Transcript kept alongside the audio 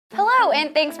Hello,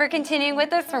 and thanks for continuing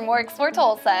with us for more Explore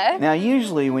Tulsa. Now,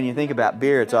 usually when you think about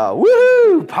beer, it's all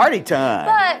woohoo, party time.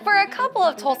 But for a couple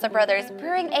of Tulsa brothers,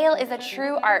 brewing ale is a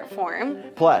true art form.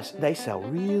 Plus, they sell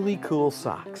really cool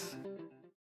socks.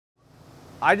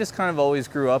 I just kind of always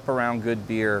grew up around good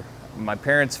beer. My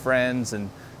parents' friends and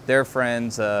their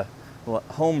friends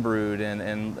homebrewed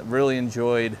and really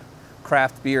enjoyed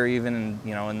craft beer, even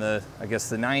in the I guess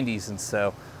the 90s, and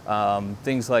so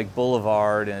things like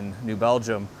Boulevard and New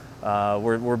Belgium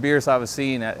were beers I was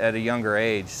seeing at a younger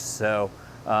age. So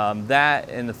that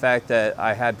and the fact that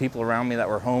I had people around me that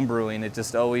were homebrewing, it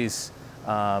just always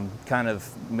kind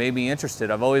of made me interested.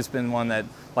 I've always been one that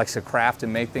likes to craft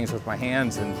and make things with my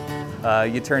hands,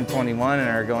 and you turn 21 and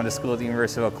are going to school at the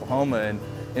University of Oklahoma,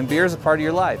 and beer is a part of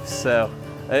your life. So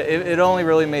it only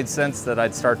really made sense that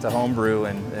I'd start to homebrew,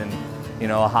 and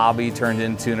a hobby turned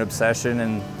into an obsession,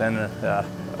 and then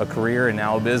a career, and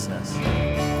now a business.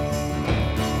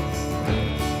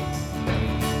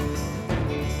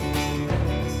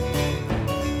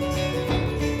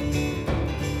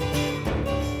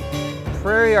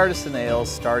 Prairie Artisan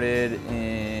Ales started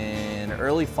in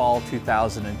early fall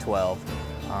 2012.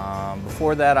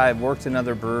 Before that, I worked in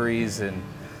other breweries and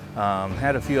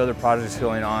had a few other projects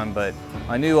going on, but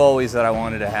I knew always that I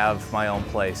wanted to have my own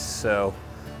place. So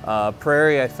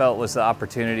Prairie, I felt, was the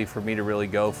opportunity for me to really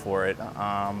go for it.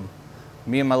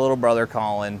 Me and my little brother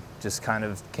Colin just kind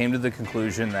of came to the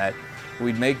conclusion that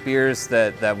we'd make beers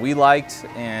that we liked,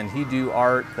 and he'd do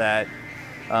art that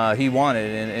he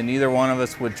wanted, and neither one of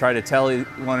us would try to tell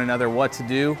one another what to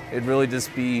do. It'd really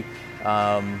just be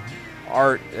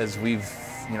art as we've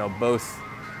both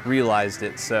realized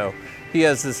it. So he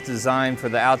has this design for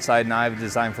the outside, and I have a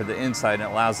design for the inside, and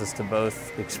it allows us to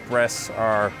both express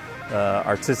our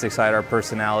artistic side, our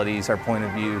personalities, our point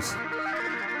of views.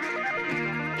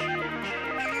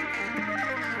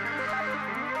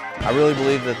 I really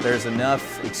believe that there's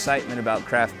enough excitement about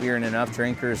craft beer and enough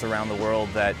drinkers around the world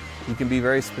that you can be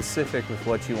very specific with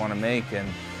what you want to make,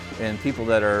 and people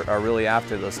that are really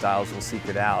after those styles will seek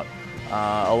it out.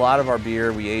 A lot of our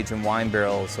beer we age in wine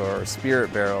barrels or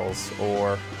spirit barrels,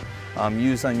 or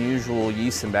use unusual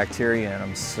yeast and bacteria in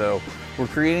them. So we're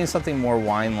creating something more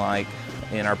wine-like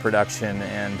in our production,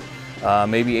 and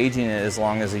maybe aging it as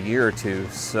long as a year or two.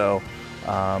 So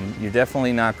you're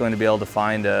definitely not going to be able to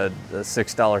find a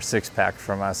 $6 six-pack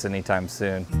from us anytime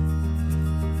soon.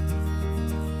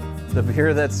 The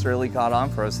beer that's really caught on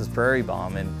for us is Prairie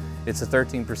Bomb, and it's a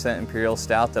 13% imperial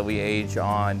stout that we age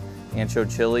on ancho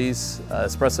chilies,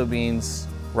 espresso beans,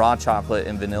 raw chocolate,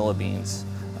 and vanilla beans.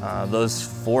 Those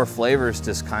four flavors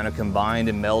just kind of combined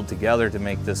and meld together to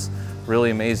make this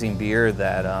really amazing beer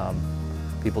that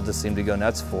people just seem to go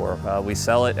nuts for. We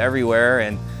sell it everywhere,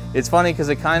 and it's funny because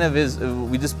it kind of is,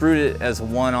 we just brewed it as a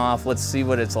one-off, let's see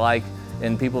what it's like,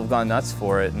 and people have gone nuts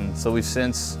for it. And so we've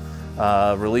since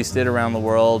released it around the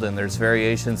world, and there's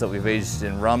variations that we've aged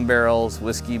in rum barrels,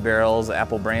 whiskey barrels,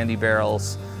 apple brandy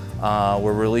barrels.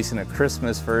 We're releasing a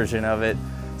Christmas version of it.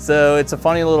 So it's a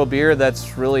funny little beer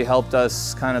that's really helped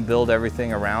us kind of build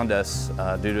everything around us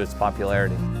due to its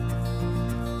popularity.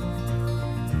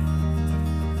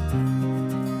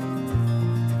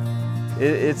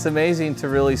 It's amazing to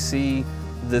really see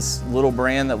this little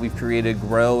brand that we've created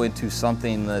grow into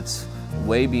something that's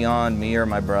way beyond me or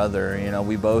my brother.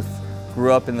 We both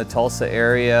grew up in the Tulsa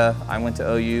area. I went to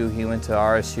OU, he went to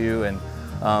RSU,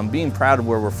 and being proud of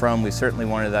where we're from, we certainly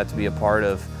wanted that to be a part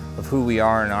of who we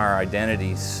are and our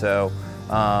identities. So,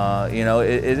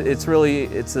 it's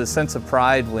a sense of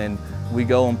pride when we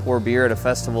go and pour beer at a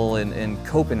festival in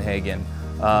Copenhagen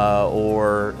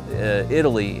or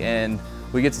Italy, and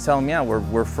we get to tell them, yeah,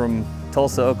 we're from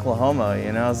Tulsa,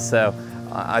 Oklahoma, So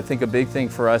I think a big thing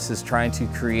for us is trying to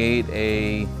create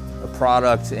a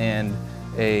product and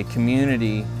a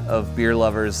community of beer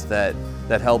lovers that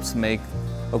helps make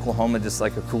Oklahoma just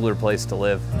like a cooler place to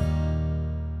live.